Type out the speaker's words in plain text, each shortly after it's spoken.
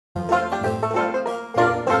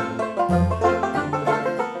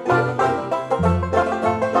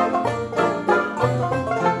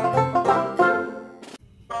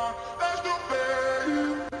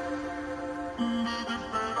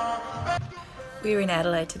We're in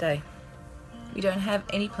Adelaide today. We don't have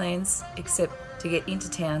any plans except to get into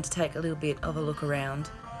town to take a little bit of a look around.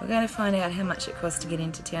 We're going to find out how much it costs to get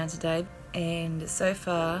into town today, and so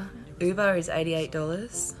far Uber is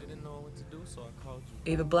 $88,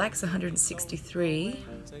 Uber Black's $163.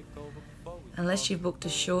 Unless you've booked a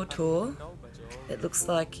shore tour, it looks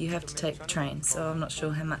like you have to take the train, so I'm not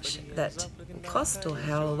sure how much that will cost or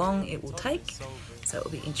how long it will take, so it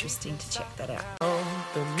will be interesting to check that out.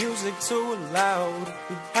 The music too loud,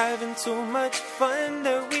 we're having too much fun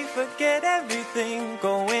that we forget everything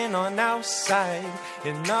going on outside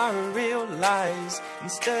in our real lives.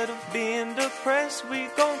 Instead of being depressed, we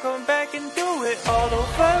gon' come back and do it all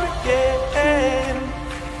over again.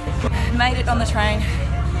 Made it on the train.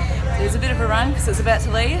 There's a bit of a run because it's about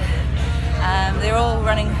to leave. They're all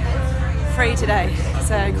running free today,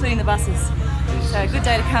 so including the buses. So a good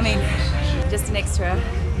day to come in. Just an extra,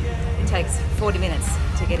 it takes 40 minutes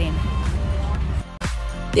to get in.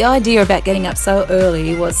 The idea about getting up so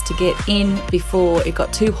early was to get in before it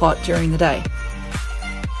got too hot during the day.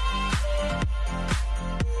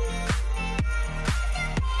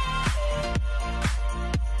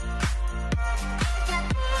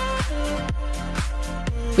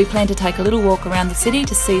 We planned to take a little walk around the city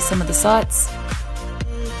to see some of the sights,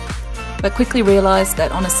 but quickly realised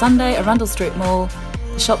that on a Sunday, Arundel Street Mall,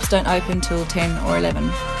 the shops don't open till 10 or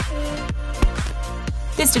 11.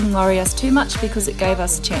 This didn't worry us too much because it gave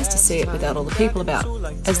us a chance to see it without all the people about.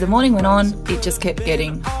 As the morning went on, it just kept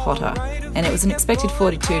getting hotter, and it was an expected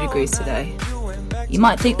 42 degrees today. You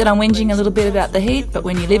might think that I'm whinging a little bit about the heat, but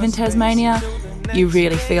when you live in Tasmania, you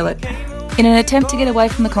really feel it. In an attempt to get away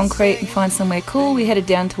from the concrete and find somewhere cool, we headed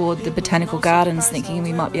down toward the botanical gardens thinking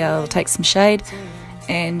we might be able to take some shade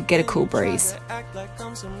and get a cool breeze.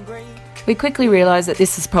 We quickly realised that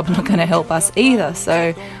this is probably not going to help us either,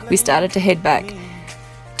 so we started to head back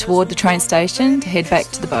toward the train station to head back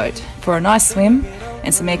to the boat for a nice swim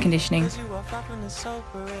and some air conditioning. It's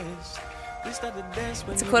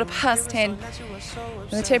 10:15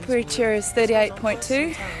 and the temperature is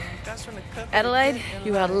 38.2. Adelaide,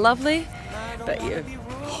 you are lovely, but you're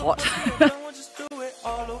hot. How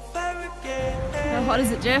hot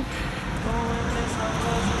is it, Jeff?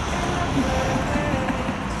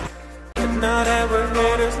 Now that we're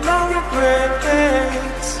here, there's no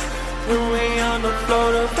regrets. When we on the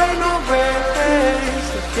floor, there ain't no regrets.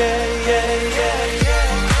 Yeah, yeah, yeah, yeah.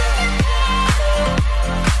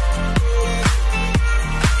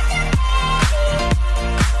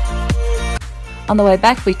 On the way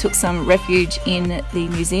back, we took some refuge in the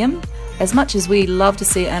museum. As much as we love to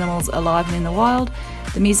see animals alive and in the wild,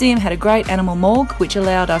 the museum had a great animal morgue which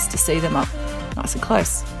allowed us to see them up nice and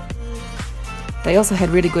close. They also had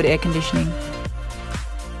really good air conditioning.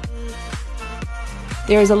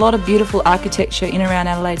 There is a lot of beautiful architecture in around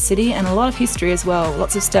Adelaide City and a lot of history as well,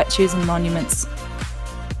 lots of statues and monuments.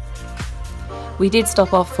 We did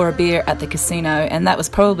stop off for a beer at the casino, and that was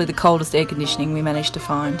probably the coldest air conditioning we managed to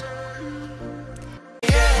find.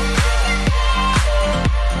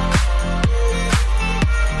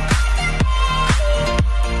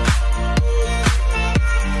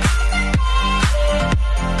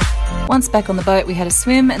 Once back on the boat, we had a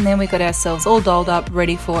swim, and then we got ourselves all dolled up,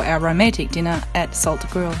 ready for our romantic dinner at Salter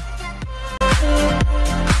Grill.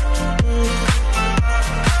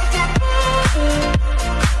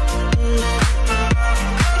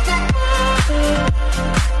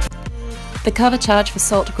 The cover charge for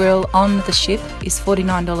Salter Grill on the ship is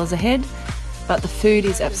 $49 a head, but the food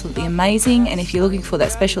is absolutely amazing, and if you're looking for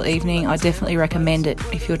that special evening, I definitely recommend it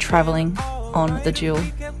if you're travelling on the Jewel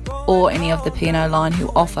or any of the P&O line who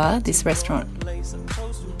offer this restaurant.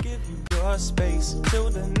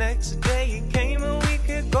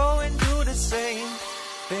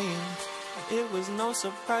 It was no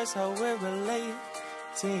surprise how we're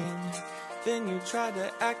relating. Then you try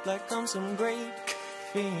to act like I'm some great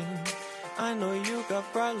fiend. I know you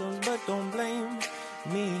got problems, but don't blame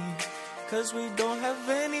me, 'cause we don't have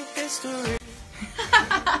any history.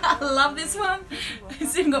 I love this one.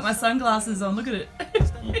 It's even got my sunglasses on, look at it.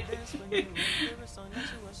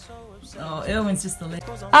 Oh, Irwin's just the left.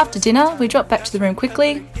 After dinner, we dropped back to the room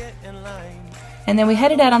quickly, and then we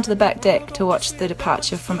headed out onto the back deck to watch the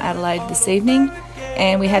departure from Adelaide this evening,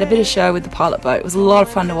 and we had a bit of show with the pilot boat. It was a lot of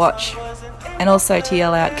fun to watch, and also to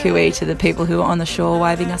yell out cooey to the people who were on the shore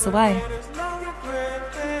waving us away.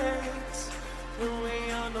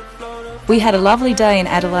 We had a lovely day in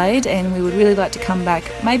Adelaide, and we would really like to come back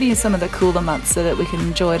maybe in some of the cooler months so that we can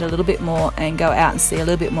enjoy it a little bit more and go out and see a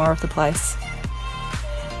little bit more of the place.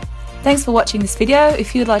 Thanks for watching this video.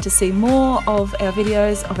 If you'd like to see more of our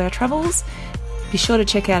videos of our travels, be sure to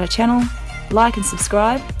check out our channel, like and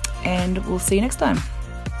subscribe, and we'll see you next time.